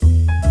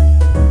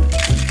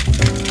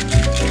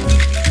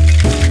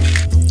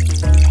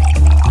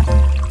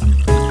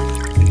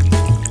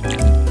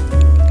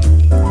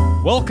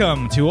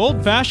Welcome to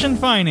Old Fashioned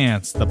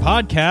Finance, the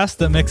podcast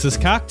that mixes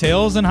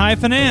cocktails and high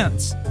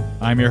finance.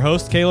 I'm your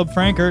host, Caleb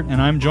Frankert,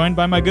 and I'm joined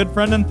by my good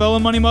friend and fellow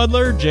money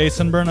muddler,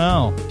 Jason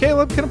Burnell.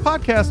 Caleb, can a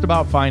podcast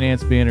about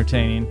finance be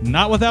entertaining?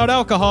 Not without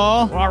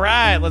alcohol. All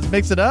right, let's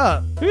mix it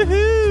up.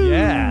 Woohoo!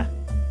 Yeah.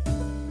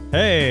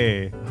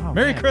 Hey,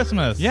 Merry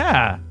Christmas.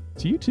 Yeah,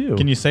 to you too.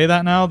 Can you say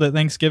that now that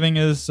Thanksgiving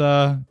has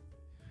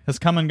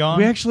come and gone?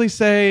 We actually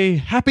say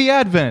Happy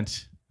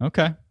Advent.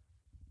 Okay.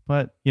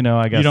 But,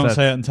 I guess you don't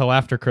say it until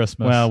after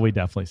Christmas. Well, we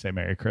definitely say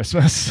Merry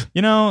Christmas.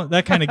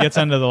 That kind of gets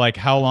into the,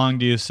 how long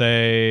do you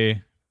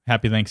say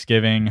Happy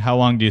Thanksgiving? How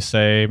long do you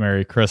say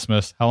Merry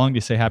Christmas? How long do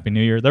you say Happy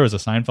New Year? There was a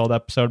Seinfeld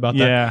episode about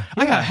that. Yeah.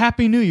 I got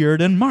Happy New Year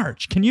in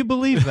March. Can you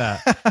believe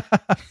that?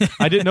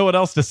 I didn't know what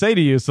else to say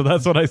to you, so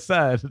that's what I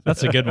said.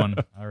 That's a good one.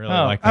 I really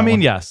like that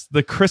one. Yes,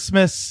 the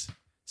Christmas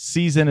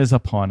season is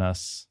upon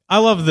us. I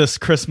love this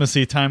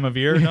Christmassy time of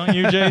year, don't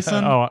you,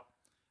 Jason? Oh,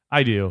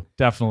 I do,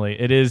 definitely.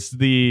 It is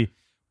the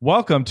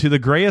welcome to the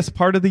grayest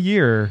part of the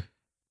year.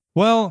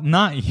 Well,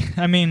 not.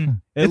 I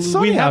mean, it's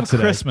sunny we have out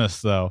today.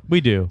 Christmas though.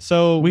 We do.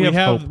 So we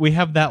have hope. we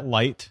have that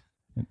light.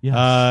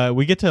 Yes.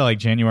 We get to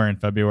January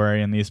and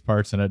February in these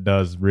parts, and it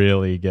does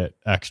really get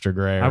extra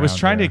gray. I was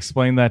trying to there.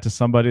 explain that to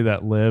somebody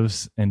that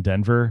lives in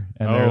Denver,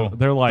 and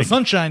they're like, the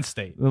Sunshine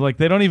State. they're like,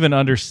 they don't even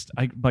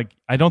understand.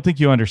 I don't think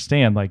you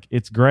understand.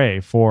 It's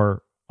gray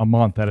for a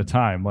month at a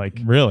time.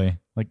 Really?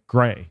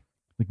 Gray.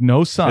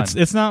 No sun.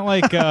 It's not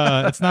like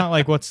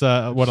what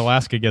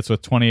Alaska gets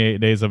with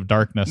 28 days of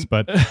darkness,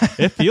 but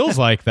it feels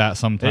like that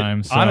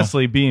sometimes. So.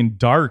 Honestly, being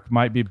dark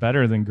might be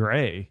better than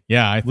gray.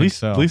 Yeah, I think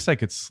so. At least I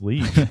could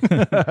sleep.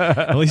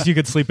 At least you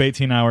could sleep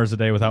 18 hours a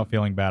day without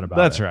feeling bad about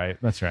it.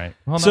 That's right.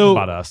 Well, So,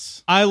 not about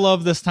us. I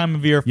love this time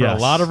of year for a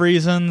lot of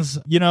reasons.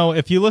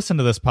 If you listen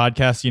to this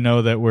podcast, you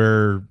know that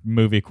we're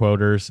movie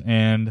quoters,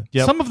 and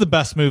some of the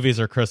best movies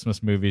are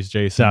Christmas movies,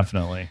 Jason.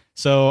 Definitely.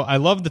 So I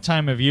love the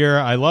time of year.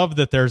 I love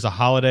that there's a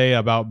holiday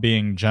about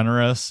being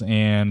generous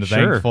and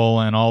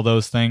thankful and all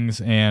those things.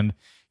 And,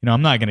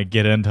 I'm not going to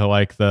get into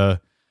I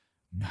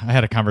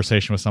had a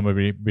conversation with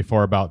somebody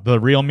before about the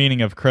real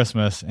meaning of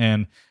Christmas,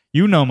 and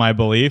my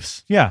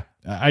beliefs. Yeah.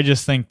 I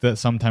just think that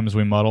sometimes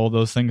we muddle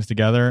those things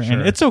together,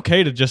 and it's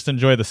okay to just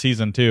enjoy the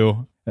season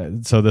too.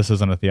 So this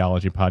isn't a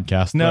theology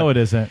podcast. No, it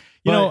isn't.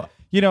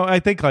 I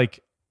think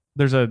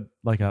there's a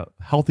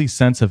healthy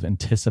sense of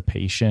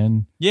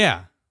anticipation.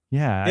 Yeah.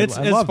 Yeah, it's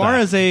I as love far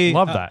that. as a.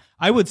 Love that.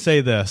 I would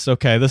say this.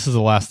 Okay, this is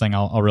the last thing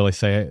I'll really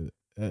say.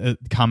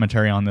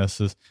 Commentary on this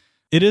is,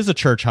 it is a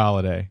church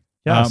holiday.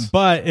 Yes.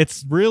 But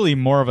it's really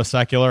more of a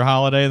secular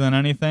holiday than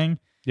anything.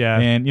 Yeah,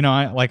 and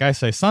I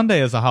say, Sunday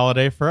is a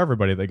holiday for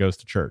everybody that goes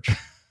to church,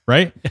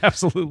 right?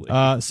 Absolutely.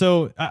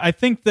 So I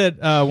think that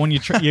when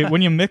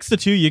when you mix the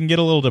two, you can get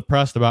a little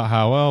depressed about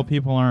how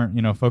people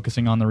aren't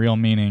focusing on the real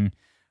meaning.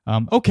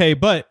 Okay,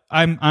 but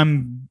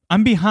I'm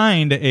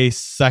behind a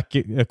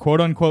quote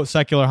unquote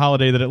secular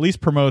holiday that at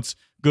least promotes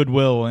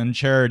goodwill and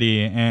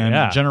charity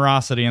and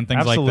generosity and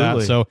things like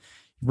that. So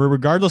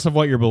regardless of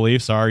what your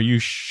beliefs are, you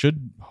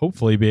should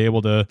hopefully be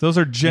able to. Those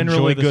are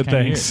generally good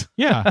things.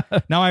 Yeah.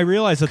 Now I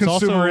realize it's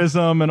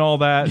consumerism and all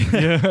that.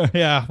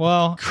 Yeah.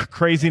 Well,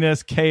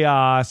 craziness,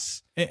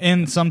 chaos,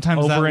 and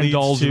sometimes that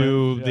leads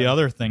to the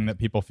other thing that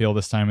people feel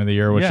this time of the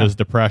year, which is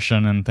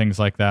depression and things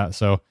like that.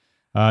 So.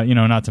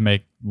 Not to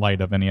make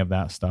light of any of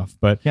that stuff,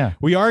 but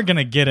we are going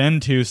to get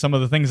into some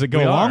of the things that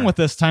go along with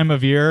this time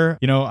of year.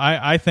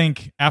 I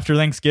think after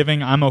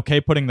Thanksgiving, I'm okay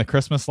putting the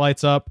Christmas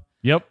lights up.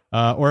 Yep.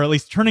 Or at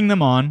least turning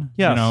them on.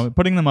 Yes.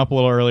 Putting them up a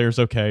little earlier is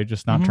okay,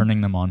 just not turning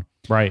them on.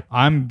 Right.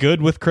 I'm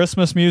good with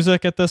Christmas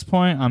music at this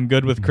point. I'm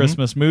good with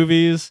Christmas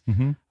movies.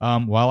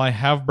 While I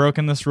have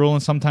broken this rule,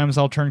 and sometimes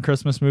I'll turn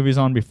Christmas movies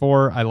on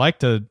before,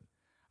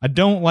 I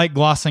don't like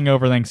glossing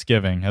over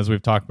Thanksgiving, as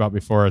we've talked about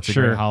before. It's a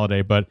great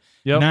holiday, but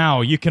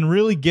now you can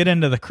really get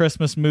into the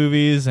Christmas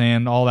movies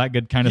and all that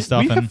good kind of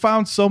stuff. We have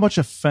found so much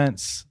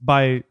offense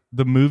by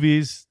the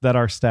movies that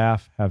our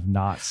staff have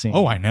not seen.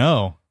 Oh, I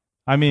know.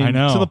 I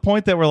know. To the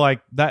point that we're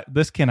like,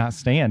 this cannot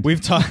stand. We've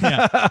talked.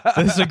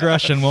 This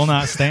aggression will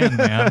not stand,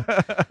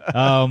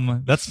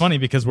 man. That's funny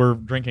because we're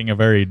drinking a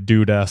very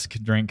dude-esque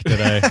drink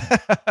today,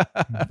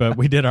 but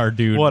we did our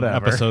dude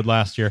episode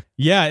last year.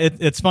 Yeah,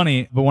 it's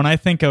funny, but when I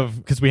think of,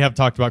 because we have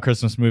talked about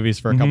Christmas movies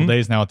for a couple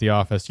days now at the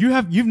office,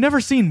 you've never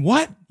seen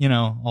what?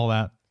 All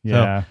that.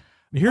 Yeah. So,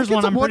 here's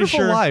one I'm pretty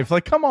sure. Life.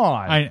 Come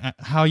on.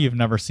 How you've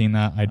never seen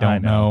that, I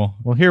don't know.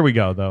 Well, here we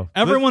go, though.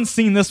 Everyone's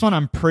seen this one,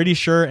 I'm pretty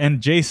sure. And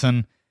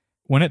Jason,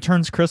 when it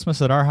turns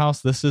Christmas at our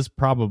house, this is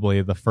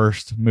probably the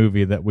first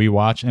movie that we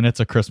watch, and it's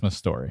A Christmas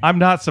Story. I'm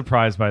not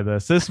surprised by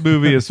this. This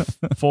movie is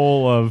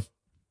full of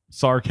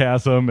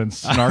sarcasm and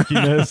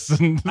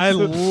snarkiness. I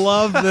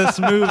love this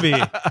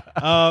movie.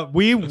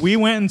 We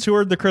went and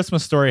toured the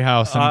Christmas Story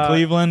house in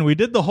Cleveland. We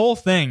did the whole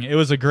thing. It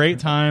was a great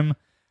time.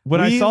 When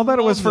I saw that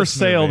it was for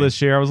sale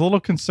this year, I was a little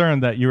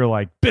concerned that you were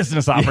like,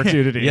 business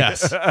opportunity.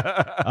 Yes.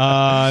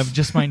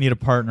 Just might need a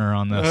partner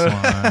on this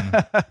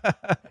one.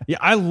 Yeah,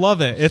 I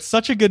love it. It's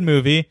such a good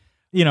movie.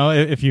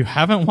 If you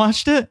haven't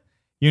watched it,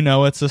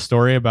 it's a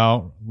story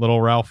about little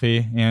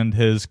Ralphie and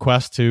his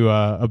quest to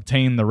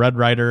obtain the Red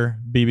Ryder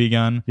BB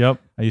gun.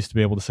 Yep. I used to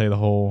be able to say the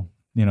whole,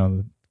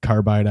 the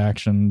carbide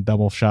action,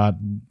 double shot,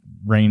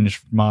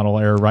 range model,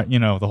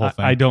 the whole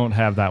thing. I don't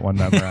have that one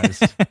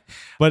memorized.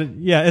 But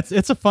yeah,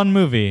 it's a fun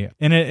movie.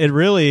 And it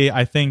really,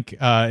 I think,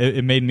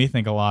 it made me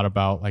think a lot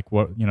about like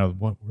what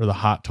were the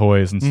hot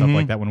toys and stuff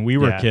like that when we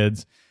were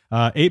kids.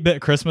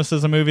 8-Bit Christmas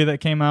is a movie that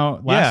came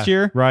out last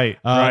year. Right.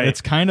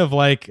 It's kind of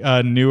like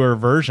a newer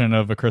version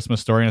of A Christmas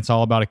Story, and it's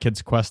all about a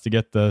kid's quest to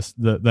get the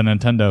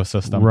Nintendo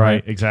system.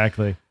 Right,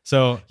 exactly.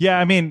 So yeah,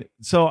 I mean,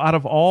 so out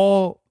of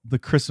all the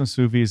Christmas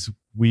movies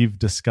we've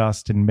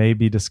discussed and may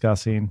be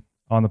discussing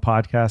on the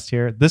podcast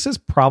here, this is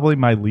probably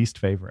my least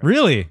favorite.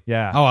 Really?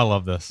 Yeah. Oh, I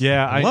love this.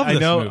 Yeah, I love this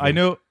movie. I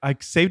know. I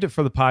saved it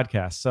for the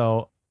podcast,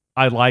 so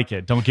I like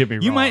it. Don't get me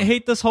wrong. You might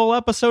hate this whole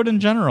episode in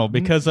general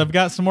because I've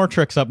got some more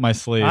tricks up my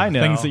sleeve. I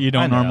know. Things that you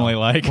don't normally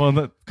like. Well,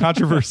 the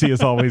controversy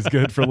is always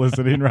good for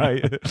listening,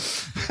 right?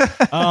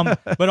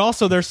 But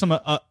also there's some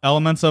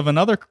elements of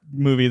another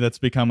movie that's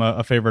become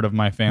a favorite of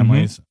my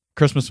family's,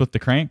 Christmas with the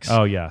Cranks.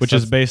 Oh, yes. Which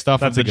is based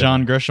off of the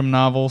John one. Grisham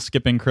novel,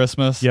 Skipping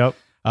Christmas. Yep.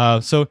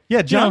 So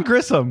yeah, John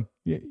Grisham.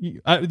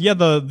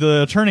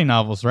 The attorney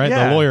novels, right?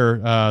 Yeah. The lawyer,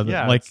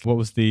 what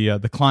was the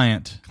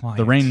client,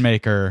 the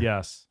Rainmaker?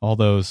 Yes, all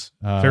those.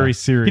 Very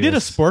serious. He did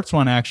a sports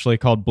one actually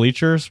called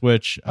Bleachers,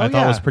 which I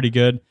thought was pretty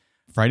good.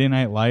 Friday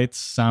Night Lights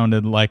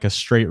sounded like a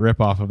straight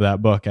ripoff of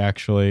that book,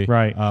 actually.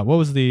 Right. What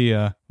was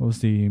the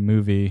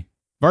movie?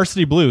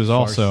 Varsity Blues,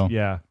 also.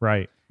 Yeah.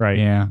 Right. Right.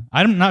 Yeah.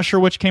 I'm not sure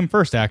which came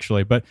first,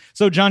 actually, but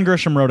so John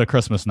Grisham wrote a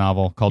Christmas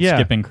novel called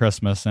Skipping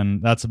Christmas,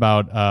 and that's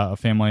about a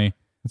family.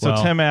 So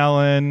Tim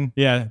Allen,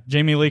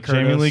 Jamie Lee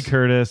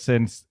Curtis,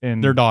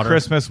 and their daughter,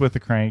 Christmas with the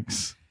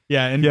Cranks.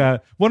 Yeah,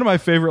 one of my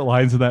favorite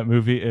lines of that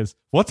movie is,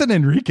 "What's an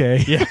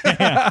Enrique?" Yeah.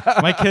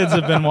 My kids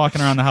have been walking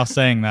around the house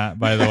saying that,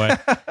 by the way.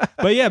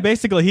 But yeah,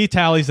 basically he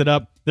tallies it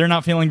up. They're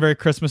not feeling very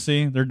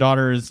Christmassy. Their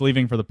daughter is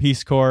leaving for the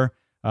Peace Corps,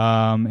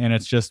 and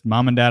it's just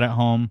mom and dad at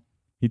home.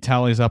 He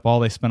tallies up all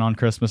they spent on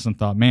Christmas and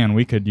thought, man,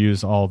 we could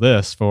use all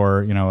this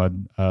for,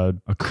 a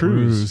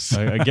cruise,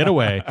 a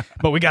getaway.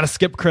 But we got to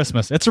skip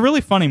Christmas. It's a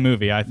really funny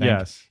movie, I think.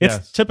 Yes.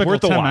 It's typical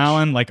Worth a Tim watch.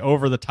 Allen, like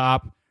over the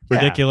top,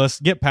 ridiculous.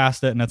 Get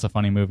past it, and it's a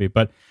funny movie.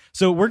 But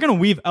so we're going to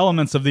weave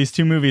elements of these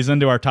two movies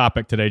into our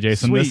topic today,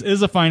 Jason. Sweet. This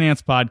is a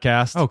finance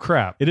podcast. Oh,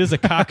 crap. It is a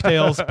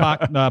cocktails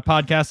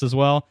podcast as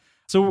well.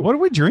 So what are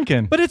we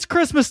drinking? But it's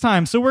Christmas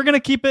time, so we're going to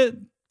keep it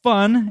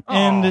fun,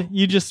 and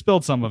you just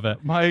spilled some of it.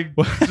 My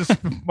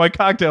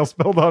cocktail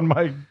spilled on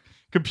my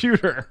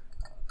computer.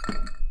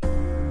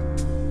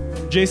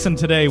 Jason,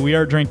 today we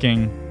are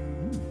drinking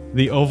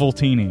the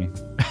Ovaltine.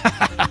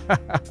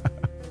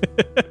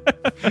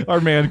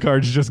 Our man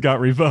cards just got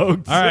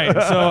revoked. All right,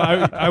 so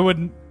I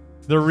would.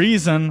 The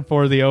reason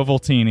for the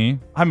Ovaltine,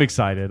 I'm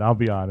excited. I'll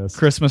be honest.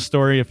 Christmas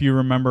Story. If you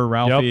remember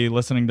Ralphie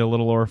listening to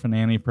Little Orphan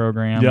Annie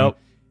program. Yep.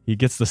 He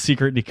gets the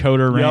secret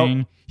decoder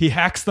ring. He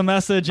hacks the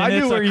message, and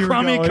it's a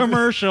crummy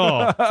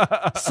commercial.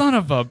 Son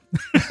of a...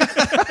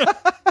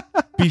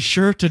 Be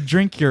sure to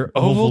drink your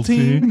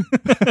Ovaltine.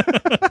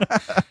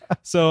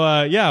 So,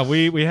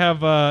 we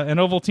have an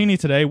Ovaltine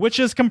today,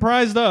 which is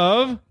comprised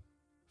of...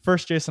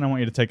 First, Jason, I want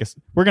you to take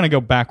we're going to go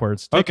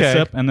backwards. Take a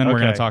sip, and then we're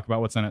going to talk about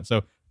what's in it.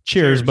 So,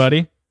 cheers,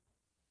 buddy.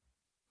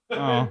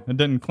 Oh, it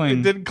didn't clink.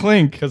 It didn't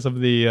clink. Because of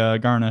the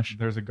garnish.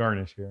 There's a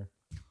garnish here.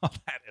 Oh,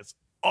 that is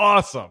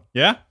awesome.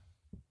 Yeah?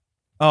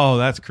 Oh,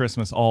 that's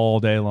Christmas all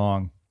day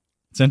long.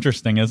 It's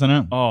interesting, isn't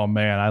it? Oh,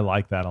 man, I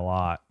like that a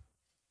lot.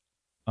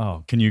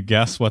 Oh, can you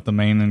guess what the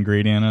main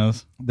ingredient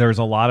is? There's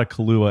a lot of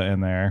Kahlua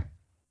in there.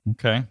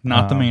 Okay,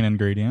 not the main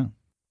ingredient.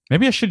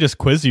 Maybe I should just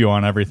quiz you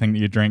on everything that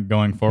you drink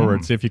going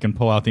forward, see if you can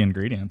pull out the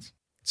ingredients.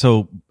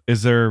 So,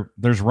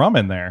 there's rum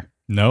in there?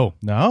 No.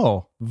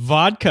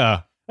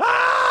 Vodka.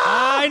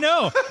 I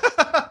know.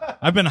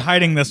 I've been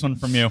hiding this one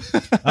from you.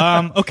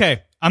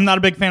 Okay, I'm not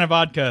a big fan of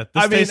vodka.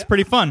 This tastes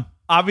pretty fun.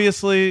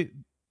 Obviously...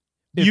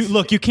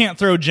 You can't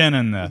throw gin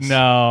in this.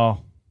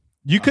 No.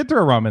 You could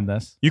throw rum in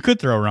this. You could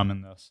throw rum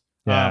in this.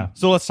 Yeah.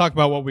 So let's talk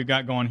about what we've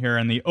got going here.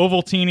 And the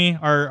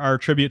Ovaltine, our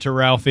tribute to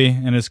Ralphie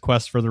and his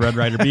quest for the Red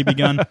Ryder BB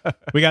gun.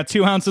 We got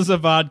 2 ounces of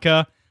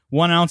vodka,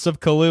 1 ounce of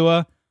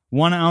Kahlua,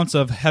 1 ounce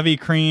of heavy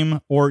cream,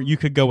 or you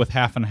could go with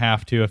half and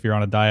half too if you're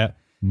on a diet.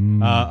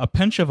 A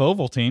pinch of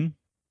Ovaltine,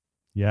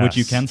 which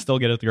you can still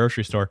get at the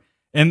grocery store.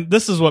 And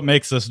this is what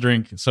makes this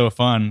drink so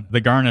fun.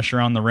 The garnish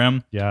around the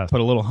rim. Yeah.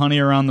 Put a little honey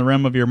around the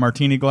rim of your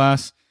martini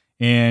glass,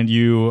 and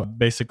you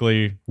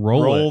basically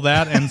roll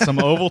that in some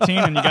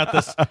Ovaltine, and you got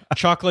this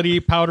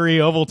chocolatey, powdery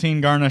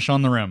Ovaltine garnish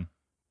on the rim.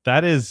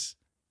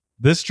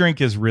 This drink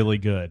is really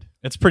good.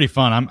 It's pretty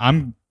fun.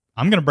 I'm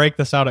gonna break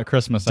this out at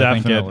Christmas.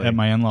 Definitely. I think at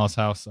my in-laws'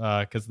 house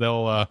because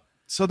they'll.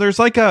 So there's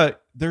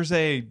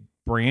a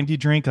brandy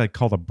drink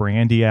called a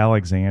Brandy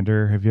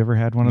Alexander. Have you ever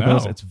had one of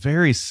those? It's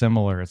very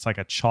similar. It's like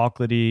a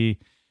chocolatey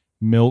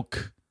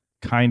milk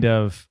kind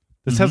of.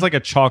 This has like a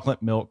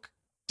chocolate milk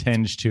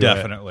tinge to it.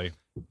 Definitely.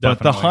 But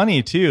the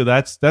honey too.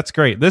 That's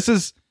great. This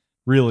is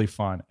really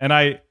fun.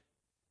 And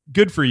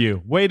Good for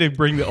you. Way to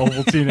bring the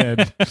Ovaltine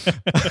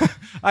in.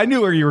 I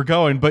knew where you were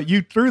going, but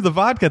you threw the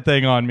vodka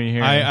thing on me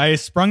here. I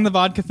sprung the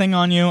vodka thing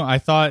on you. I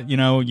thought,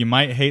 you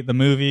might hate the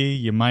movie.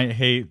 You might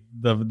hate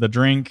the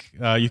drink.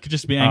 You could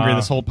just be angry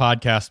this whole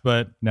podcast,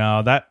 but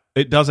no,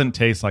 it doesn't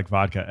taste like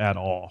vodka at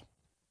all.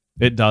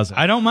 It doesn't.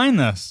 I don't mind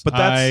this.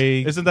 But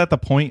isn't that the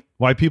point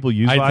why people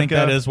use vodka? I think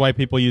that is why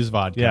people use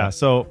vodka. Yeah,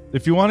 so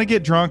if you want to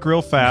get drunk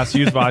real fast,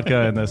 use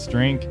vodka in this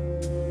drink,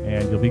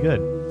 and you'll be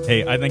good.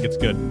 Hey, I think it's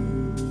good.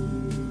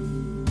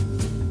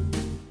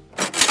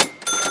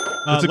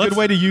 It's a good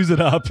way to use it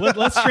up.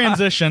 Let's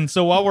transition.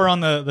 So while we're on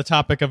the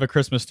topic of A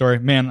Christmas Story,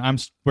 man,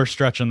 we're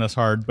stretching this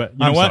hard, but you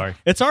know what? Sorry.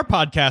 It's our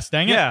podcast,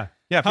 dang it. Yeah.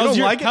 If you don't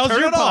like it, how's turn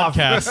your it off.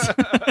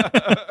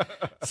 podcast?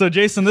 So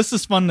Jason, this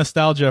is fun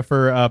nostalgia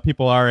for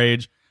people our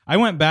age. I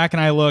went back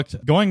and I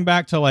looked, going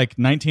back to like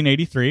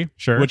 1983,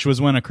 sure, which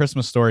was when A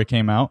Christmas Story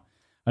came out.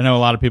 I know a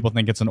lot of people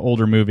think it's an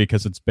older movie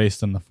because it's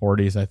based in the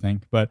 40s, I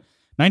think, but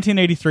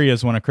 1983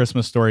 is when A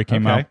Christmas Story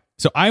came out.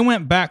 So I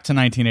went back to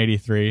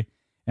 1983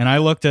 and I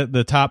looked at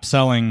the top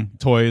selling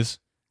toys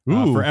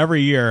for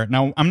every year.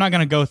 Now, I'm not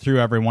going to go through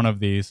every one of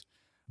these,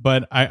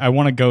 but I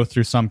want to go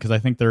through some because I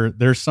think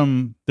there's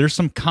some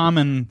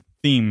common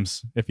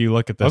themes if you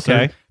look at this.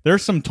 Okay.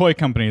 There's some toy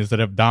companies that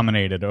have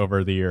dominated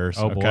over the years.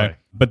 Oh, boy.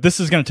 But this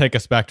is going to take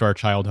us back to our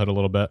childhood a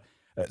little bit.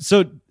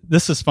 So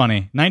this is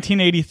funny.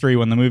 1983,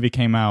 when the movie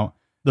came out,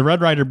 the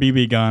Red Ryder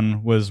BB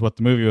gun was what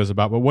the movie was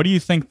about. But what do you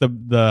think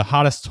the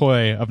hottest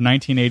toy of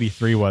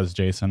 1983 was,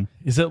 Jason?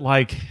 Is it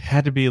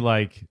had to be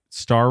like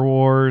Star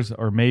Wars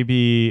or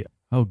maybe,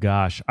 oh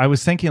gosh, I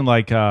was thinking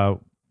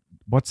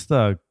what's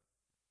the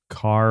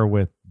car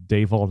with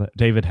David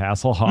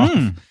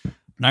Hasselhoff?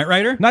 Knight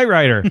Rider? Knight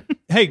Rider.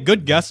 Hey,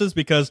 good guesses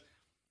because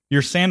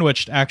you're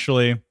sandwiched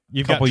actually.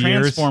 You've got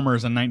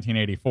Transformers in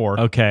 1984.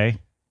 Okay.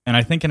 And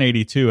I think in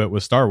 82 it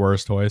was Star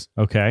Wars toys.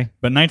 Okay.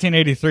 But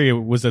 1983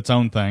 was its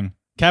own thing.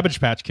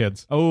 Cabbage Patch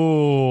Kids.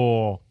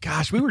 Oh,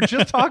 gosh, we were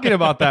just talking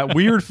about that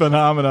weird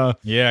phenomena.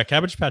 Yeah,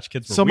 Cabbage Patch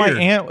Kids were so weird.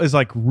 My aunt is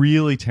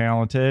really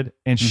talented,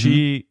 and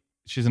she's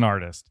an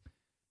artist.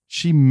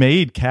 She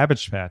made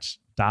Cabbage Patch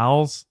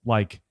dolls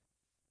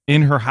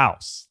in her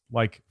house,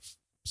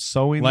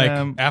 sewing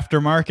them,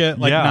 aftermarket,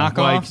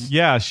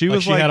 knockoffs. She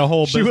was she had a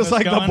whole. She was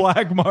like going. the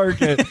black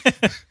market.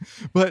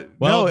 But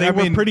they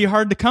were pretty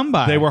hard to come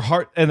by. They were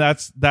hard, and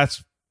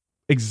that's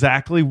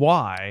exactly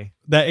why.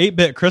 That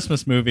 8-bit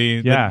Christmas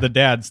movie, the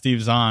dad,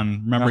 Steve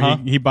Zahn, remember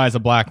he buys a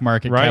black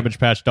market Cabbage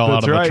Patch doll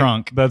out of the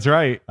trunk. That's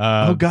right.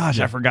 Oh gosh,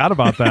 I forgot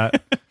about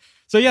that.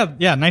 So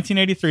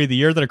 1983, the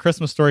year that A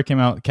Christmas Story came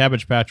out,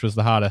 Cabbage Patch was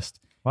the hottest.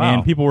 Wow.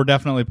 And people were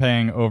definitely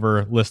paying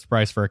over list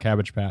price for a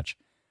Cabbage Patch.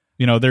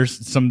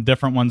 There's some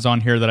different ones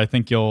on here that I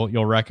think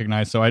you'll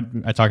recognize. So I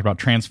talked about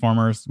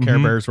Transformers. Care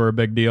Bears were a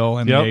big deal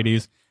in the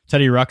 80s.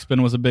 Teddy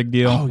Ruxpin was a big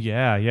deal. Oh,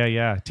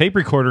 yeah. Tape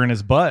recorder in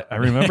his butt. I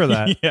remember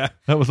that. Yeah.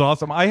 That was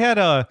awesome. I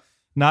had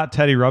not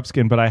Teddy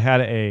Ruxpin, but I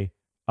had a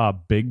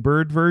Big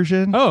Bird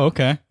version. Oh,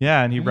 okay.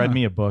 Yeah, and he read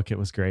me a book. It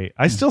was great.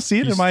 I still see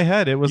it in my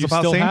head. It was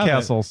about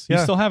sandcastles. You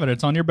still have it.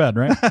 It's on your bed,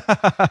 right?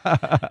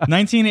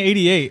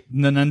 1988,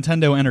 the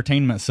Nintendo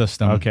Entertainment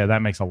System. Okay,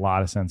 that makes a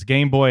lot of sense.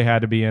 Game Boy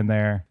had to be in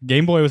there.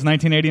 Game Boy was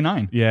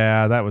 1989.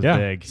 Yeah, that was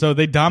big. So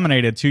they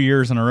dominated 2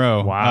 years in a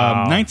row.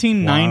 Wow.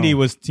 1990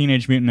 was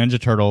Teenage Mutant Ninja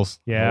Turtles.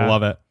 Yeah. I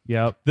love it.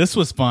 Yep. This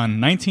was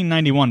fun.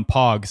 1991,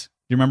 Pogs. Do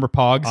you remember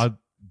Pogs?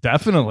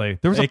 Definitely.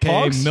 There was a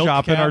Pogs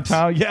shop in our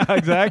town. Yeah,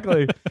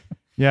 exactly.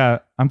 Yeah,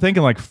 I'm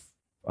thinking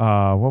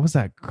what was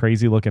that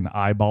crazy looking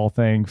eyeball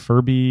thing?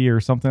 Furby or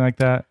something like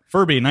that?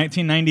 Furby,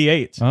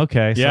 1998.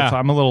 Okay, so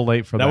I'm a little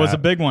late for that. That was a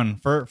big one.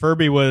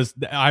 Furby was,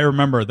 I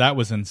remember, that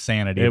was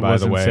insanity, by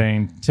the way. It was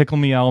insane. Tickle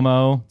Me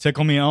Elmo.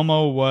 Tickle Me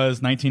Elmo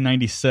was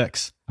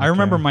 1996. Okay. I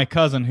remember my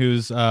cousin,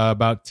 who's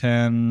about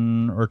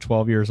 10 or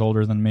 12 years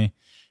older than me.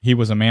 He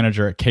was a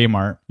manager at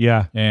Kmart.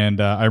 Yeah. And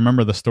I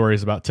remember the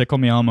stories about Tickle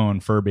Me Elmo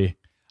and Furby.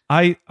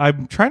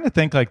 I'm trying to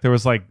think there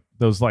was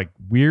those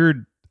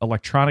weird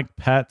electronic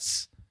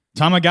pets.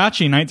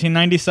 Tamagotchi,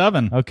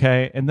 1997.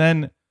 Okay, and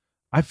then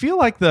I feel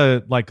like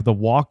the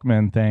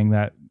Walkman thing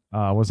that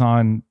was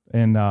on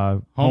in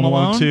Home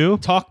Alone 2.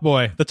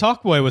 Talkboy. The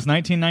Talkboy was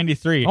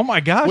 1993. Oh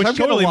my gosh, which I've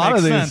totally got a lot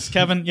makes of sense, these.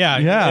 Kevin.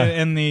 Yeah.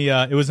 In the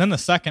it was in the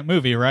second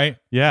movie, right?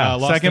 Yeah,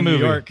 Lost second in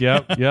movie. New York.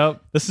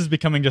 Yep. This is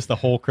becoming just a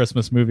whole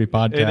Christmas movie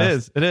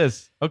podcast. It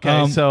is.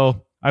 Okay,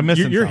 so I'm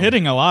missing. You're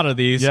hitting a lot of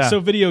these. Yeah. So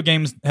video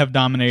games have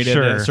dominated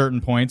at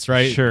certain points,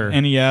 right? Sure.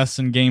 NES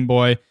and Game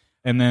Boy.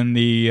 And then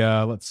the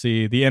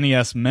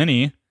NES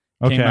Mini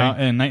came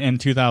out in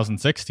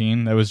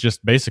 2016. That was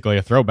just basically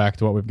a throwback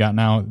to what we've got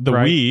now. The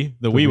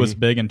Wii was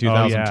big in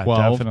 2012. Oh,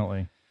 yeah,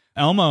 definitely.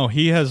 Elmo,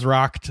 he's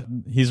rocked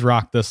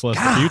this list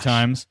a few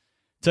times.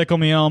 Tickle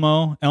Me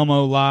Elmo,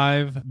 Elmo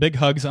Live, Big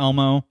Hugs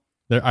Elmo.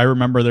 I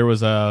remember there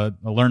was a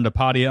Learn to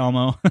Potty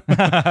Elmo.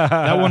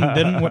 That one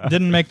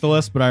didn't make the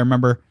list, but I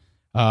remember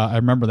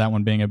that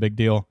one being a big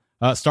deal.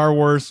 Star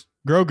Wars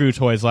Grogu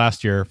toys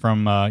last year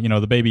from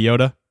the Baby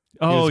Yoda.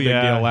 Oh, big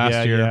deal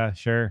last year. Yeah,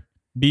 sure.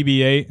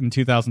 BB-8 in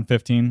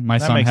 2015. My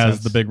That son makes has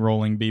sense. the big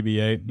rolling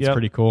BB-8. It's Yep.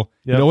 pretty cool.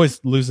 Yep. It always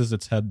loses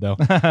its head though.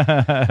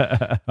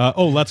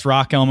 Let's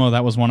Rock Elmo.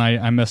 That was one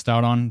I missed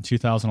out on.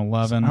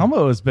 2011.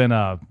 Elmo has been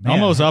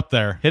Elmo's up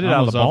there. hit it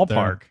out of the Elmo's up there.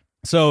 ballpark.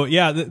 So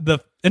yeah, the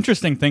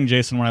interesting thing,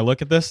 Jason, when I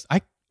look at this,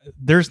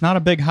 there's not a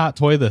big hot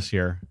toy this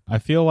year. I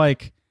feel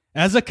like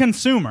as a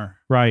consumer,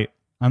 Right.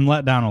 I'm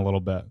let down a little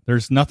bit.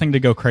 There's nothing to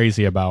go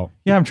crazy about.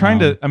 Yeah, I'm trying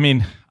to. I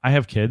mean, I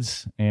have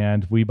kids,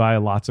 and we buy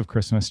lots of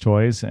Christmas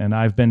toys, and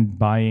I've been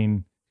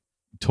buying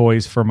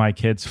toys for my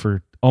kids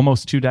for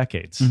almost 2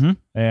 decades, Mhm.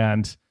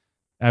 and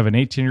I have an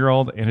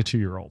 18-year-old and a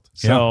 2-year-old.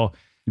 So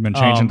You've been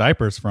changing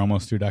diapers for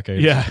almost 2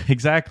 decades. yeah,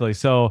 exactly.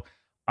 So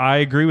I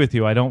agree with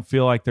you. I don't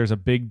feel like there's a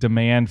big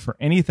demand for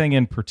anything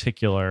in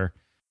particular.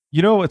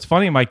 You know, it's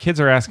funny. My kids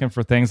are asking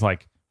for things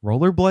like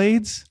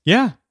rollerblades.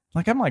 Yeah.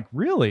 Like, I'm like,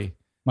 really?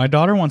 My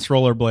daughter wants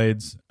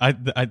rollerblades.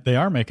 They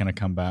are making a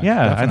comeback.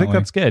 Yeah, I think definitely.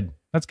 that's good.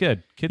 That's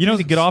good. Kids You know,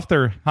 need to get off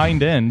their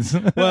hind ends.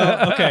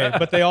 Well, okay,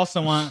 but they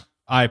also want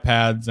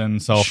iPads and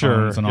cell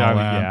phones and all yeah,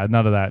 that. Yeah,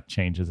 none of that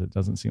changes. It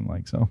doesn't seem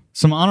like so.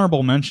 Some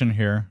honorable mention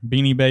here: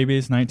 Beanie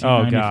Babies, Oh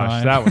 1995.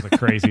 gosh, that was a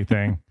crazy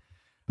thing.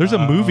 There's a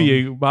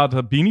movie about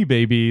the Beanie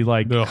Baby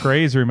Ugh.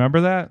 craze. Remember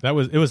that? It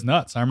was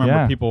nuts. I remember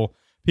Yeah.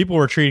 people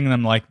were treating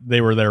them like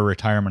they were their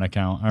retirement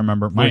account. I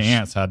remember my Which-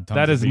 aunts had tons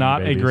That of is Beanie not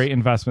Babies. a great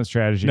investment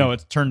strategy. No,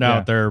 it turned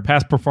out they're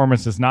past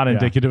performance is not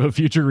indicative of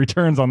future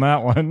returns on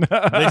that one.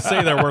 they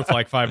say they're worth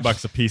like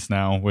 $5 a piece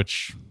now,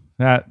 which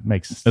that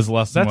makes is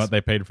less than That's- what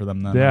they paid for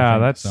them then. yeah, I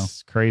think.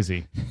 that's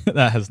crazy. So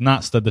that has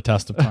not stood the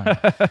test of time.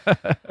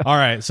 All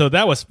right, so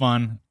that was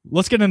fun.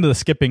 Let's get into the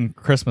skipping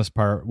Christmas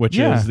part, which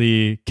Yeah. is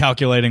the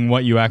calculating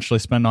what you actually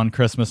spend on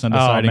Christmas and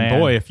deciding, man.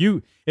 boy,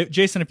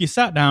 Jason, if you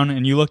sat down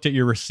and you looked at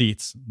your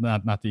receipts,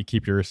 not that you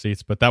keep your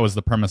receipts, but that was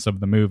the premise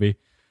of the movie.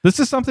 This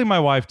is something my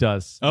wife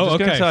does. I'm Oh, just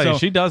gonna okay. tell you, So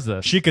she does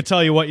this. She could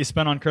tell you what you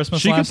spent on Christmas.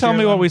 She could last tell year,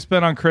 me what then? we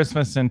spent on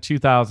Christmas in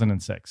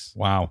 2006.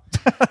 Wow.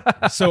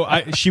 So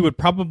she would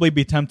probably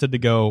be tempted to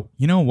go,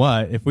 you know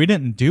what? If we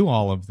didn't do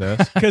all of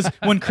this, because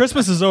when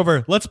Christmas is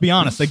over, let's be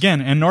honest,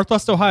 again, in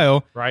Northwest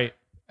Ohio, Right.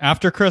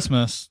 after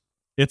Christmas,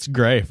 it's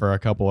gray for a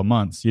couple of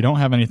months. You don't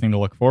have anything to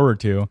look forward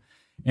to.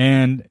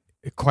 And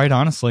quite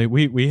honestly,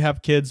 we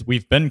have kids.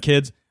 We've been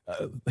kids.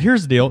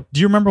 Here's the deal.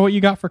 Do you remember what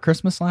you got for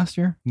Christmas last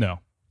year? No.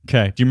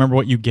 Okay. Do you remember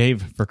what you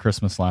gave for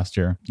Christmas last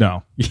year?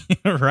 No.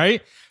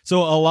 Right?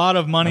 So a lot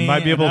of money. I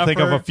might be able to think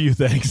of a few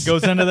things.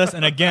 goes into this.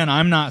 And again,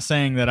 I'm not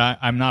saying that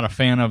I'm not a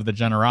fan of the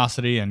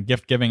generosity and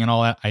gift giving and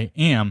all that. I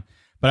am.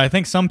 But I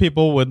think some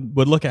people would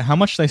look at how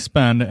much they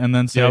spend and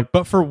then say, Yep.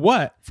 but for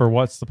what? For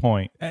what's the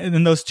point? And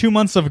in those 2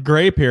 months of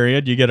gray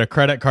period, you get a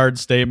credit card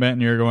statement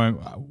and you're going,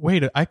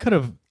 wait, I could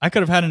have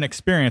had an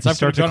experience. You I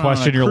start could've to gone on a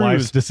question your cruise.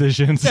 life's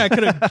decisions. Yeah, I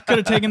could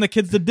have taken the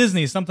kids to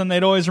Disney, something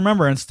they'd always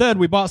remember. Instead,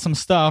 we bought some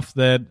stuff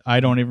that I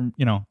don't even,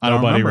 I don't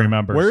Nobody remember.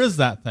 remembers. Where is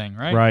that thing,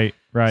 right? Right.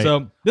 Right.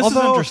 So this is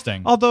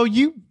interesting. Although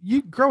you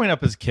growing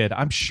up as a kid,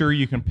 I'm sure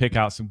you can pick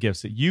out some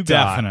gifts that you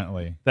got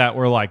Definitely. that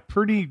were like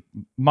pretty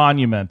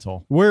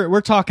monumental. We're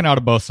talking out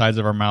of both sides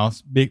of our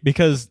mouths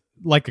because,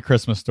 like a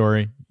Christmas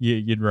Story,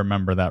 you'd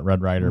remember that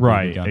Red Ryder BB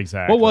Right, gun.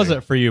 exactly. What was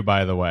it for you,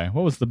 by the way?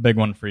 What was the big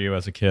one for you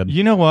as a kid?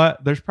 You know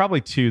what? There's probably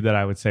two that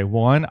I would say.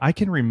 One, I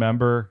can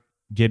remember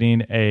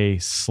getting a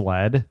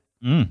sled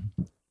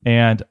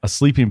and a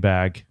sleeping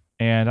bag.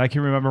 And I can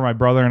remember my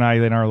brother and I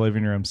in our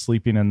living room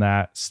sleeping in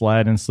that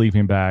sled and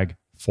sleeping bag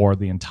for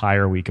the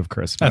entire week of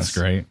Christmas. That's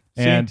great.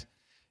 And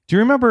do you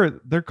remember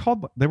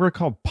they were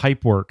called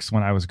Pipeworks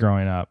when I was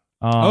growing up?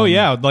 Oh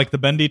yeah, like the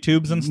bendy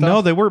tubes and stuff.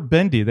 No, they weren't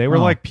bendy. They were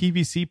Oh. like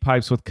PVC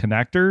pipes with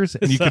connectors,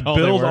 and Is you that could all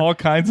they build were? all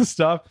kinds of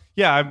stuff.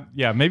 Yeah,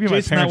 maybe my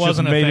Jason, that parents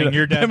wasn't just a made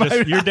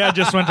thing. it. Your dad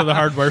just went to the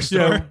hardware store.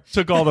 Yeah,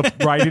 took all the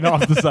writing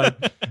off the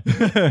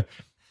side.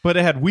 But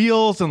it had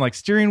wheels and like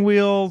steering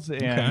wheels,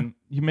 and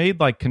you made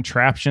like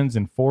contraptions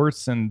and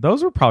forts, and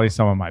those were probably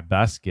some of my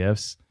best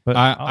gifts. But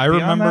I beyond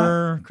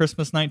remember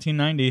Christmas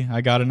 1990. I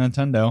got a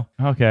Nintendo.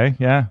 that- okay,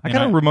 yeah, I And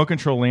got a I- remote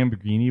control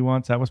Lamborghini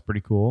once. That was pretty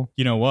cool.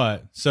 You know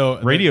what? So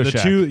Radio the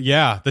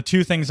Shack. the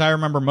two things I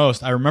remember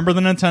most. I remember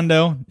the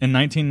Nintendo in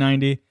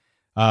 1990.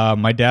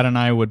 My dad and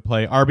I would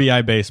play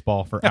RBI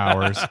baseball for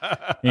hours,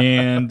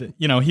 and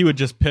he would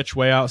just pitch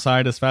way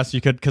outside as fast as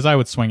you could because I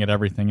would swing at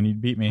everything and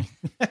he'd beat me.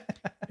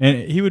 And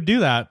he would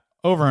do that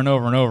over and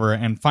over and over.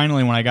 And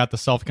finally, when I got the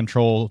self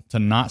control to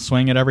not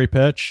swing at every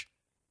pitch,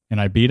 and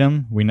I beat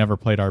him, we never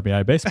played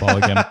RBI baseball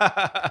again.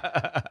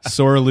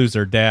 Sore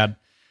loser, Dad.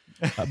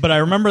 But I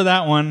remember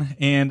that one,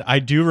 and I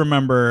do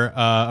remember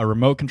a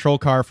remote control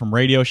car from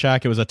Radio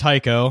Shack. It was a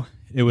Tyco.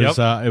 It was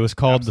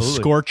called Absolutely.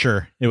 the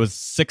Scorcher. It was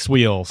 6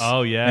 wheels.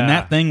 Oh, yeah. and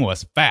that thing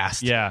was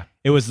fast. Yeah.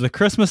 It was the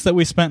Christmas that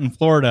we spent in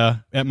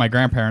Florida at my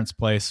grandparents'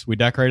 place. We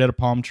decorated a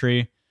palm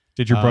tree.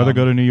 Did your brother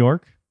go to New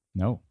York?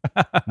 No.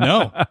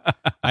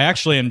 I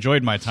actually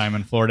enjoyed my time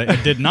in Florida.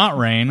 It did not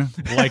rain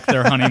like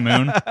their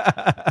honeymoon.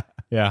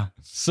 Yeah.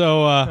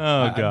 So,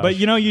 gosh. but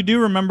you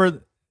do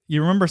remember.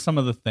 You remember some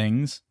of the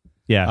things.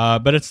 Yeah.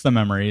 But it's the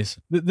memories.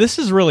 This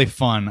is really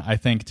fun, I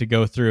think, to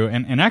go through.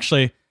 And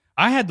actually,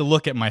 I had to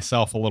look at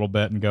myself a little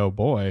bit and go,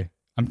 boy,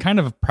 I'm kind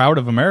of proud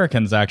of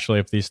Americans, actually,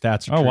 if these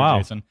stats are true, wow.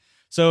 Jason.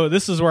 So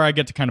this is where I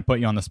get to kind of put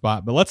you on the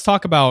spot. But let's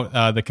talk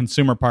about the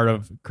consumer part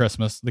of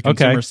Christmas, the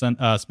consumer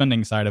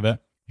spending side of it.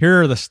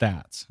 Here are the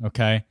stats,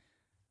 okay?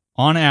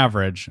 On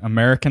average,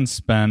 Americans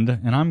spend,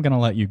 and I'm going to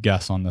let you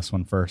guess on this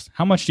one first.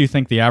 How much do you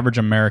think the average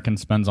American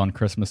spends on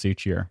Christmas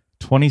each year?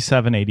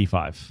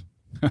 $27.85.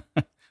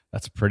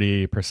 That's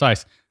pretty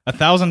precise.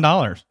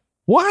 $1,000.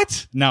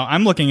 What? Now,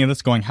 I'm looking at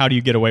this going, how do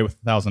you get away with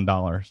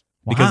 $1,000?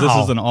 Because this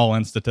is an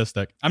all-in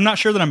statistic. I'm not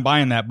sure that I'm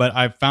buying that, but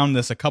I've found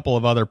this a couple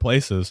of other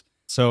places.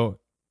 So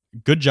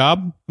good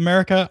job,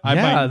 America.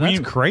 That's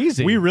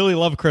crazy. We really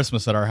love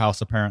Christmas at our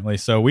house, apparently,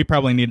 so we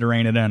probably need to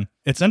rein it in.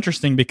 It's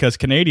interesting because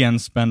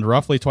Canadians spend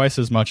roughly twice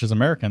as much as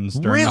Americans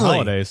during the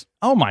holidays.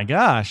 Oh, my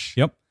gosh.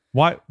 Yep.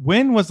 Why?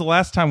 When was the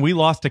last time we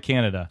lost to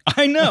Canada?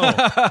 I know.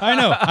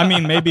 I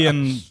mean, maybe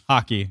in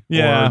hockey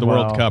or the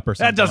World Cup or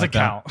something. That doesn't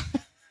like count.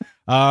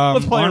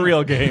 Let's play a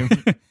real game.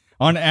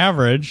 On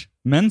average,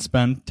 men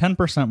spend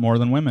 10% more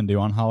than women do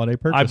on holiday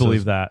purchases. I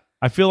believe that.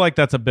 I feel like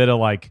that's a bit of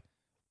like,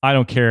 I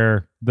don't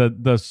care,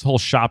 the whole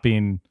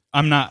shopping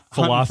I'm not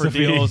philosophy. For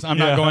deals. I'm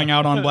not going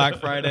out on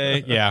Black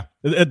Friday. Yeah.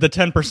 The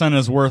 10%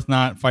 is worth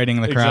not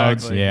fighting the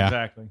crowds. Yeah.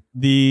 Exactly.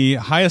 The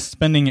highest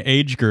spending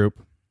age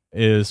group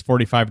is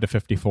 45 to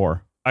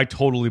 54. I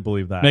totally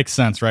believe that. Makes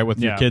sense, right? With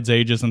your kids'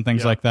 ages and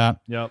things like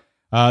that. Yep.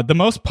 The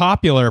most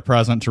popular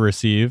present to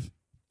receive,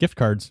 gift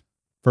cards.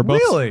 For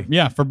both, really?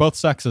 Yeah, for both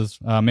sexes,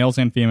 males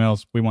and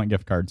females, we want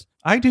gift cards.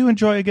 I do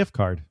enjoy a gift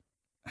card.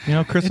 You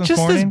know, Christmas it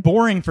just morning. is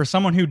boring for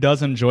someone who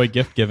does enjoy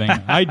gift giving.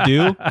 I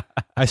do.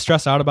 I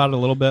stress out about it a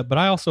little bit, but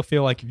I also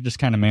feel like you're just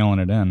kind of mailing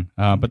it in.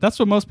 But that's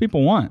what most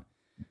people want.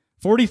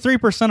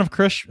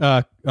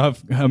 43%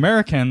 of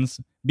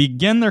Americans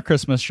begin their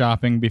Christmas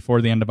shopping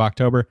before the end of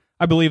October.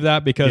 I believe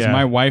that because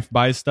my wife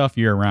buys stuff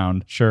year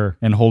round. Sure.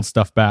 And holds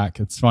stuff back.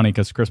 It's funny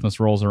because Christmas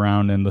rolls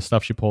around and the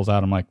stuff she pulls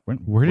out, I'm like,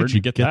 where did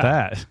you get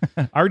that?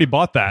 I already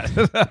bought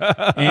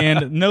that.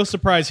 And no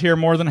surprise here,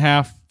 more than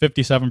half,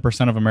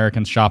 57% of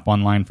Americans shop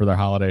online for their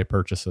holiday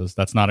purchases.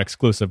 That's not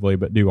exclusively,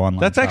 but do online.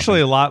 That's shopping.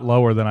 Actually a lot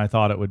lower than I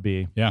thought it would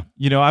be. Yeah.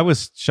 You know, I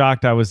was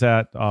shocked. I was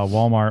at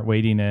Walmart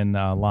waiting in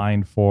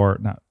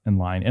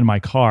in my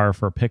car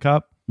for a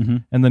pickup. Mm-hmm.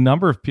 And the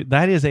number of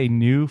that is a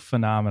new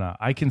phenomena.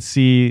 I can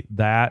see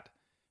that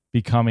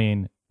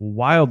becoming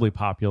wildly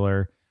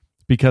popular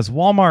because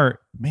Walmart,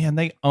 man,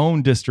 they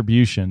own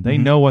distribution. They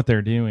know what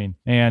they're doing.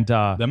 And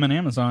them and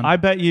Amazon. I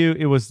bet you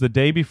it was the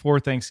day before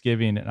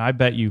Thanksgiving, and I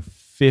bet you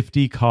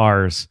 50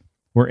 cars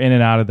were in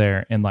and out of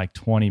there in like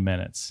 20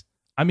 minutes.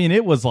 I mean,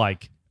 it was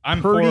like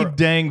pretty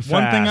dang fast.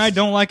 One thing I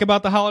don't like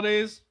about the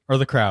holidays are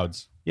the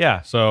crowds.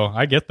 Yeah. So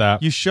I get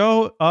that. You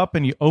show up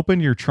and you open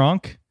your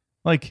trunk,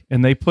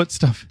 and they put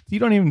stuff, you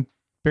don't even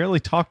barely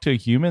talk to a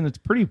human. It's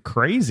pretty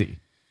crazy.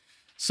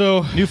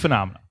 So new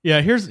phenomena. Yeah,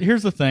 here's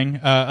the thing.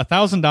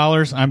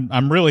 $1,000.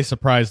 I'm really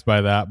surprised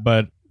by that,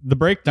 but the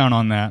breakdown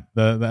on that,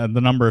 the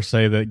numbers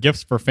say that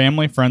gifts for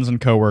family, friends, and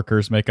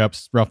coworkers make up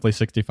roughly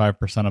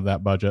 65% of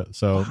that budget.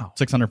 So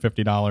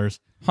 $650.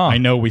 Huh. I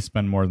know we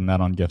spend more than that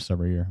on gifts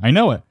every year. I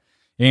know it,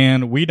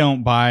 and we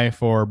don't buy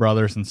for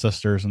brothers and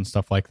sisters and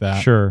stuff like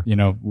that. Sure, you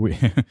know we.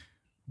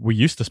 We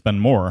used to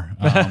spend more,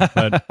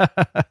 but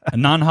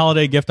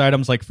non-holiday gift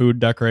items like food,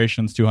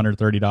 decorations,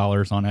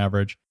 $230 on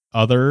average.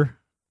 Other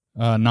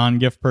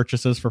non-gift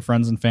purchases for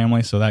friends and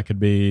family, so that could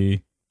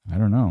be, I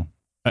don't know,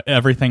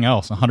 everything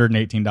else,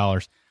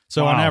 $118.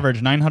 So on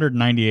average,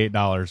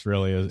 $998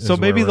 really is. So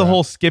maybe the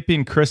whole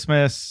skipping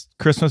Christmas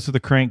with the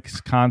Cranks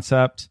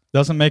concept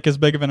doesn't make as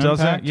big of an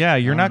impact. Yeah,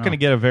 you're not going to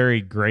get a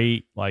very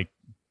great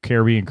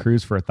Caribbean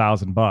cruise for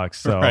 $1,000.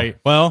 So right.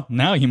 Well,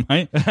 now you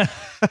might.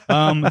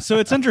 So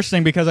it's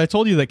interesting because I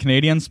told you that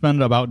Canadians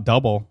spend about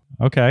double.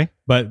 Okay.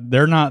 But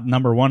they're not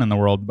number one in the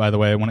world, by the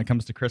way, when it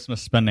comes to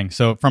Christmas spending.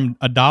 So from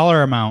a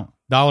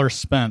dollars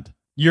spent,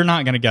 you're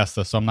not going to guess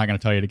this, so I'm not going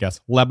to tell you to guess.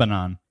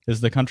 Lebanon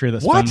is the country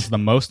that spends the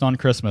most on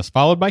Christmas,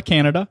 followed by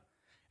Canada,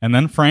 and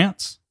then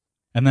France,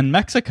 and then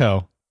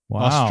Mexico.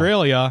 Wow.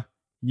 Australia,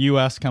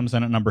 U.S. comes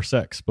in at number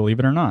 6, believe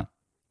it or not.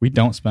 We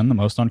don't spend the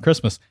most on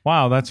Christmas.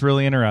 Wow, that's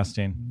really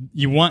interesting.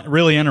 You want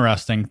really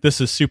interesting.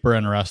 This is super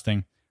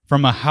interesting.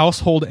 From a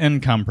household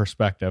income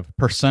perspective,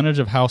 percentage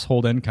of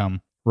household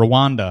income,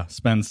 Rwanda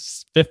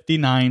spends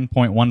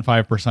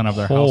 59.15% of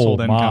their household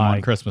income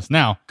on Christmas.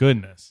 Now,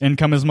 goodness,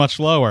 income is much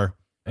lower.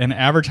 An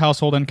average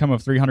household income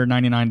of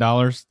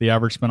 $399, the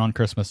average spend on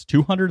Christmas,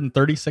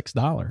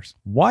 $236.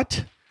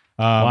 What?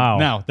 Wow.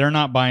 Now, they're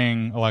not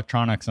buying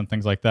electronics and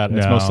things like that.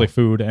 It's mostly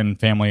food and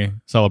family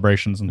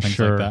celebrations and things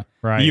like that.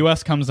 Right. The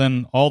U.S. comes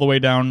in all the way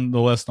down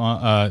the list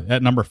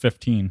at number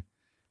 15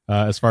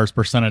 as far as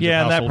percentage of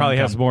household and that probably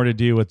income. has more to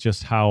do with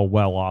just how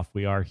well off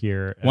we are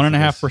here.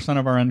 1.5%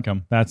 of our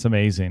income. That's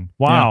amazing.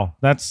 Wow.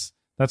 Yeah.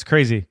 That's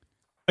crazy.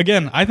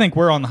 Again, I think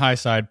we're on the high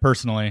side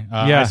personally.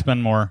 I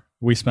spend more.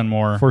 We spend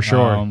more. For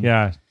sure.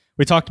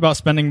 We talked about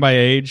spending by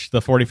age.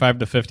 The 45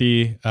 to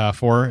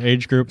 54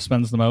 age group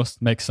spends the most.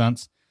 Makes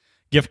sense.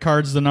 Gift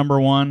cards, the number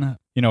one,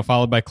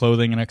 followed by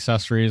clothing and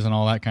accessories and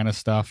all that kind of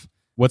stuff.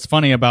 What's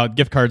funny about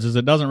gift cards is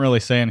it doesn't really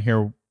say in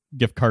here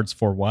gift cards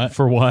for what.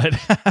 For what?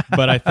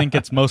 But I think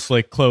it's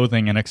mostly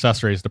clothing and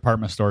accessories,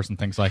 department stores and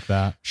things like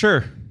that.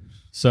 Sure.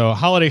 So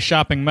holiday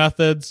shopping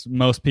methods,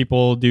 most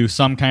people do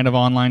some kind of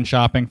online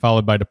shopping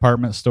followed by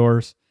department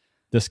stores,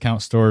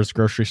 discount stores,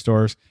 grocery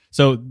stores.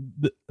 So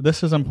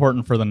this is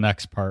important for the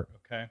next part,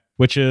 okay?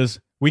 Which is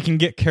we can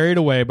get carried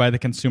away by the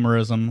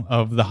consumerism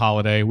of the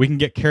holiday. We can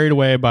get carried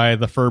away by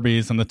the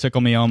Furbies and the Tickle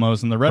Me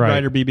Elmos and the Red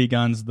Ryder BB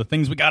guns, the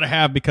things we got to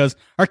have because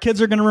our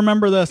kids are going to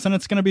remember this and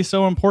it's going to be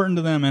so important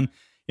to them. And,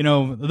 you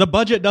know, the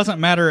budget doesn't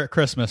matter at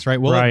Christmas, right?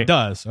 Well, it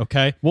does,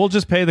 okay? We'll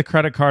just pay the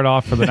credit card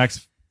off for the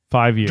next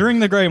 5 years. During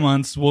the gray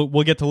months, we'll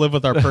get to live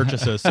with our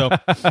purchases. So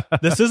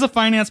this is a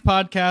finance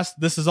podcast.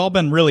 This has all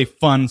been really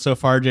fun so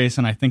far,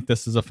 Jason. I think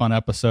this is a fun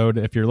episode.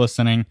 If you're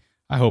listening,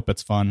 I hope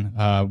it's fun.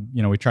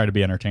 You know, we try to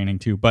be entertaining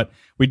too, but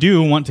we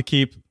do want to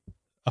keep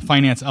a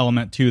finance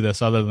element to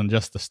this other than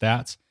just the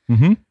stats.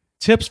 Mm-hmm.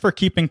 Tips for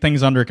keeping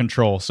things under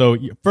control. So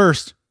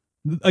first,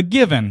 a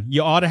given,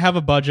 you ought to have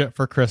a budget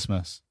for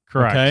Christmas.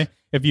 Correct. Okay?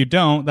 If you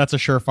don't, that's a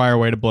surefire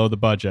way to blow the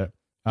budget.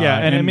 Yeah,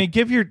 and I mean,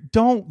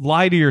 don't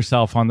lie to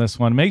yourself on this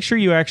one. Make sure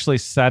you actually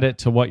set it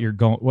to what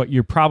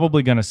you're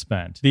probably going to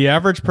spend. The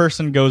average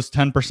person goes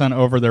 10%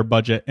 over their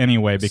budget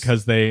anyway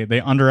because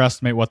they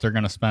underestimate what they're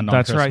going to spend on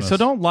Christmas. That's right. So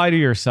don't lie to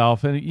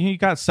yourself. And you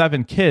got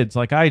 7 kids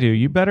like I do.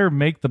 You better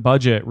make the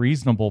budget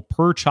reasonable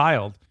per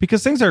child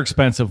because things are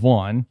expensive.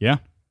 One. Yeah.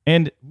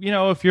 And, you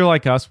know, if you're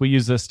like us, we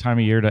use this time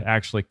of year to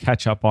actually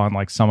catch up on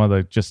like some of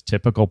the just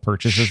typical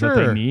purchases that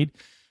they need.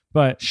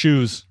 But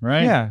shoes,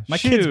 right? Yeah. My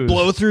kids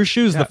blow through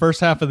shoes the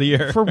first half of the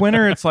year. For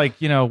winter, it's like,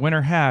 you know,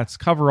 winter hats,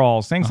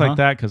 coveralls, things like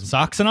that. Because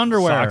Socks and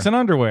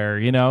underwear,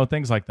 you know,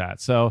 things like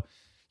that. So,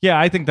 yeah,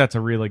 I think that's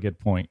a really good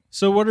point.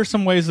 So what are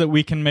some ways that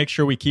we can make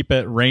sure we keep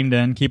it reined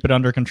in, keep it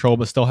under control,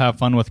 but still have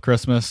fun with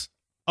Christmas?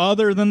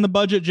 Other than the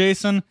budget,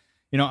 Jason,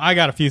 you know, I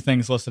got a few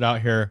things listed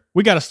out here.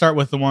 We got to start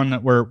with the one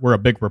that we're a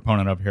big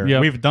proponent of here.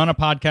 Yep. We've done a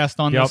podcast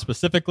on this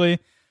specifically.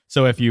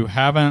 So if you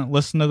haven't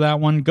listened to that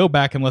one, go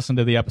back and listen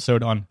to the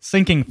episode on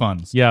sinking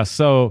funds. Yeah,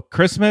 so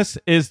Christmas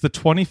is the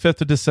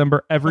 25th of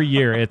December every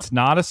year. It's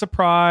not a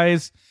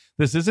surprise.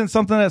 This isn't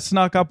something that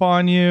snuck up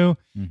on you.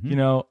 Mm-hmm. You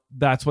know,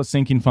 that's what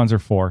sinking funds are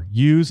for.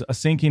 Use a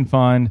sinking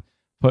fund,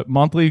 put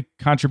monthly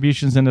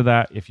contributions into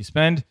that. If you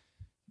spend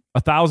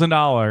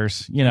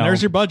 $1,000, you know. And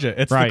there's your budget.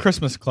 It's the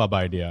Christmas club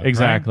idea.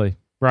 Exactly.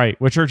 Right,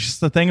 which are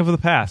just the thing of the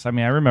past. I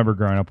mean, I remember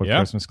growing up with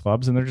Christmas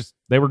clubs, and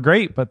they were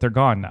great, but they're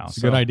gone now. It's a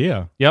good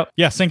idea. Yep.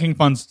 Yeah, sinking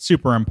funds,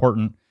 super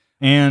important.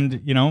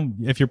 And, you know,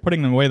 if you're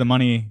putting away the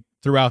money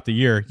throughout the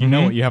year, you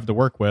know what you have to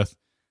work with.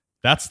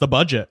 That's the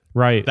budget.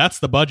 Right. That's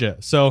the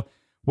budget. So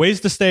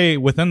ways to stay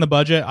within the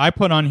budget. I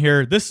put on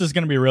here, this is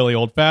going to be really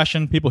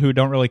old-fashioned. People who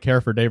don't really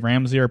care for Dave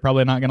Ramsey are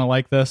probably not going to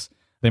like this.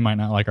 They might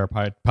not like our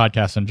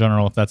podcast in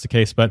general if that's the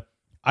case, but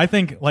I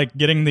think like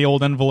getting the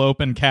old envelope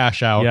and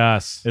cash out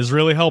is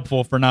really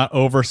helpful for not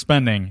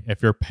overspending.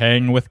 If you're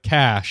paying with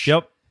cash,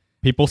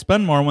 people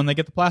spend more when they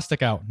get the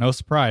plastic out. No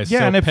surprise.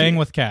 Yeah, so and paying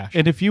with cash.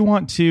 And if you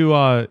want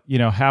to, you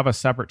know, have a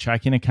separate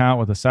checking account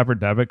with a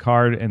separate debit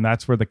card, and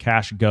that's where the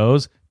cash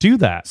goes, do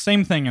that.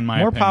 Same thing in my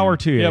opinion. More power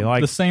to you. Yep,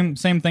 like the same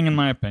thing in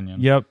my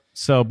opinion. Yep.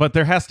 So, but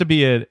there has to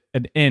be an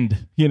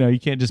end. You know, you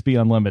can't just be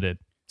unlimited.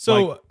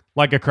 So.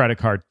 Like a credit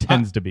card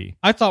tends to be.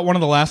 I thought one of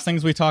the last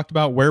things we talked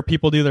about where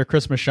people do their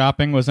Christmas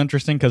shopping was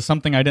interesting because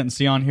something I didn't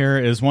see on here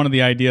is one of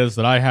the ideas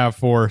that I have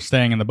for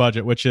staying in the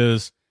budget, which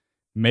is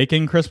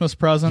making Christmas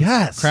presents,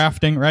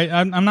 crafting, right?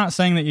 I'm not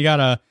saying that you got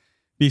to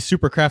be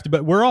super crafty,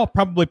 but we're all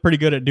probably pretty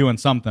good at doing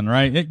something,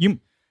 right?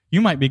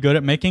 You might be good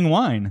at making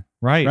wine.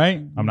 Right.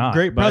 I'm not.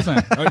 Great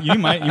present. you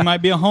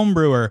might be a home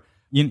brewer.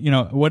 You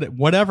know,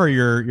 whatever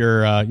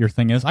your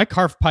thing is. I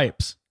carve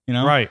pipes, you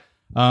know? Right.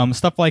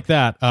 Stuff like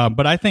that.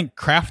 But I think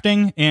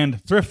crafting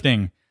and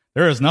thrifting,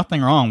 there is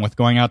nothing wrong with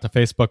going out to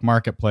Facebook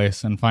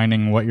Marketplace and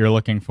finding what you're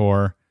looking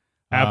for.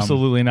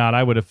 Absolutely not.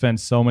 I would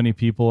offend so many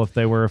people if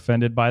they were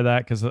offended by that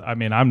because, I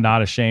mean, I'm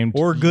not ashamed.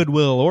 Or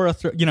Goodwill or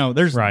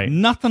there's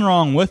nothing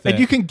wrong with it. And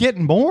you can get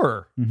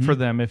more for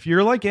them. If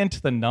you're like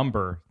into the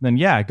number, then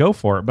yeah, go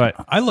for it.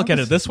 But I look at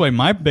it this way.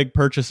 My big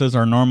purchases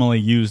are normally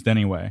used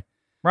anyway.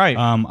 Right.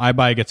 I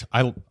buy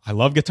I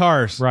love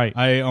guitars. Right.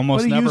 I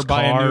almost never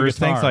buy a new guitar.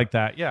 Things like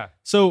that. Yeah.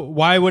 So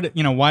why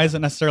is it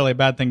necessarily a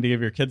bad thing to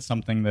give your kids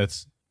something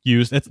that's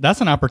used? That's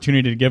an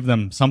opportunity to give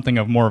them something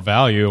of more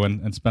value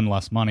and spend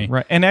less money.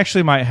 Right. And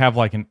actually might have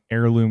like an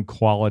heirloom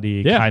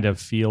quality kind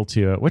of feel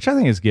to it, which I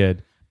think is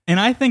good. And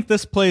I think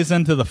this plays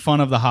into the fun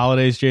of the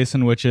holidays,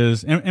 Jason, which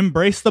is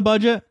embrace the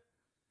budget,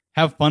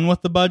 have fun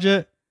with the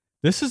budget.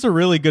 This is a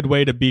really good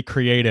way to be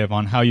creative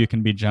on how you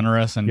can be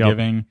generous and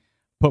giving.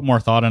 Put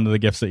more thought into the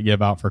gifts that you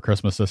give out for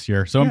Christmas this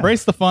year. So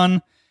embrace the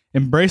fun,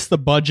 embrace the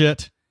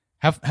budget,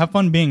 have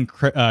fun being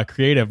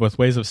creative with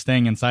ways of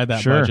staying inside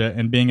that budget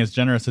and being as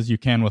generous as you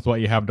can with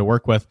what you have to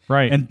work with.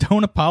 Right. And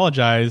don't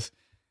apologize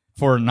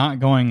for not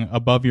going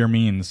above your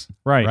means.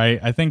 Right.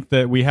 I think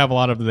that we have a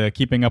lot of the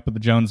keeping up with the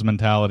Jones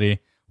mentality.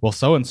 Well,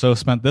 so-and-so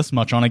spent this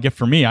much on a gift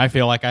for me. I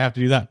feel like I have to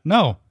do that.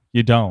 No,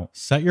 You don't.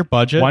 Set your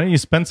budget. Why don't you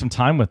spend some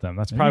time with them?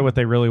 That's probably what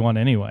they really want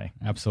anyway.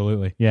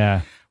 Absolutely.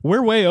 Yeah.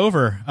 We're way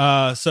over.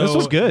 So this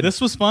was good.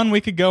 This was fun. We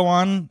could go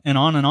on and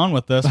on and on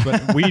with this,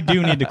 but we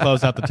do need to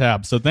close out the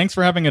tab. So thanks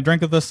for having a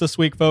drink with us this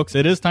week, folks.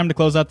 It is time to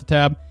close out the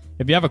tab.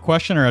 If you have a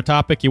question or a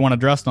topic you want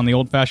addressed on the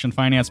Old Fashioned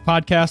Finance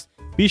podcast,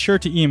 be sure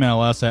to email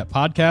us at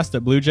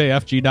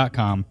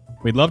podcast@bluejfg.com.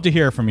 We'd love to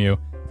hear from you.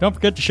 Don't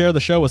forget to share the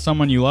show with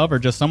someone you love or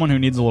just someone who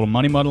needs a little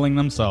money muddling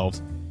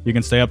themselves. You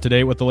can stay up to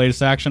date with the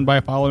latest action by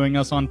following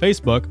us on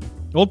Facebook.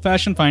 Old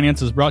Fashioned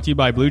Finance is brought to you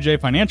by Blue Jay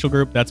Financial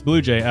Group, that's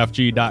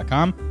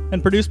bluejfg.com,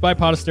 and produced by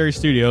Podastery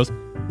Studios.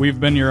 We've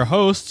been your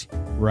hosts,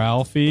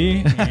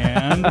 Ralphie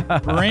and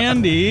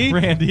Randy.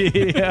 Randy.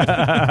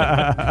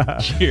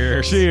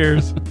 Cheers.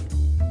 Cheers.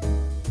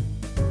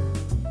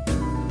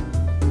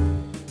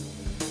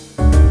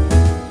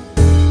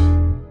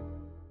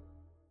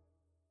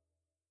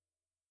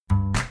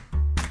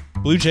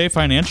 Blue Jay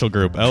Financial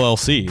Group,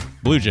 LLC.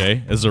 Blue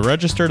Jay is a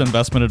registered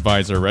investment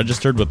advisor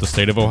registered with the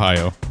state of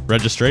Ohio.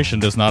 Registration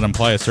does not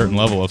imply a certain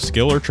level of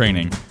skill or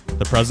training.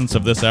 The presence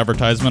of this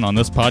advertisement on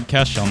this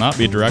podcast shall not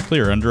be directly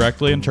or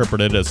indirectly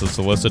interpreted as a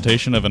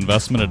solicitation of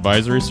investment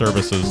advisory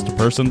services to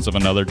persons of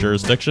another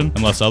jurisdiction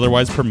unless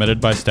otherwise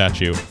permitted by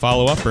statute.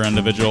 Follow-up or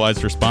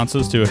individualized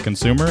responses to a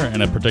consumer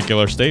in a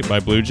particular state by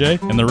Blue Jay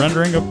and the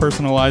rendering of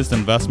personalized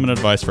investment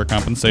advice for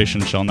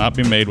compensation shall not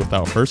be made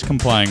without first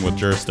complying with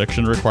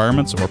jurisdiction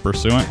requirements or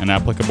pursuant an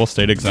applicable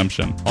state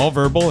exemption. All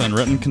verbal and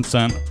written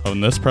consent on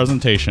this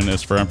presentation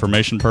is for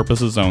information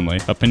purposes only.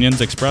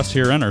 Opinions expressed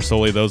herein are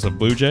solely those of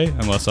Blue Jay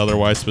unless otherwise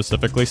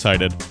specifically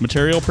cited.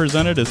 Material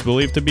presented is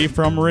believed to be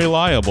from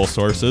reliable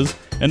sources,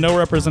 and no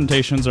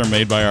representations are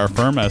made by our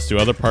firm as to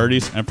other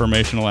parties'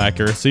 informational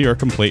accuracy or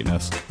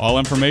completeness. All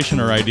information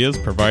or ideas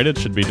provided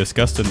should be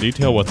discussed in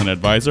detail with an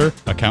advisor,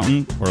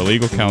 accountant, or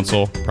legal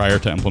counsel prior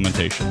to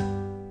implementation.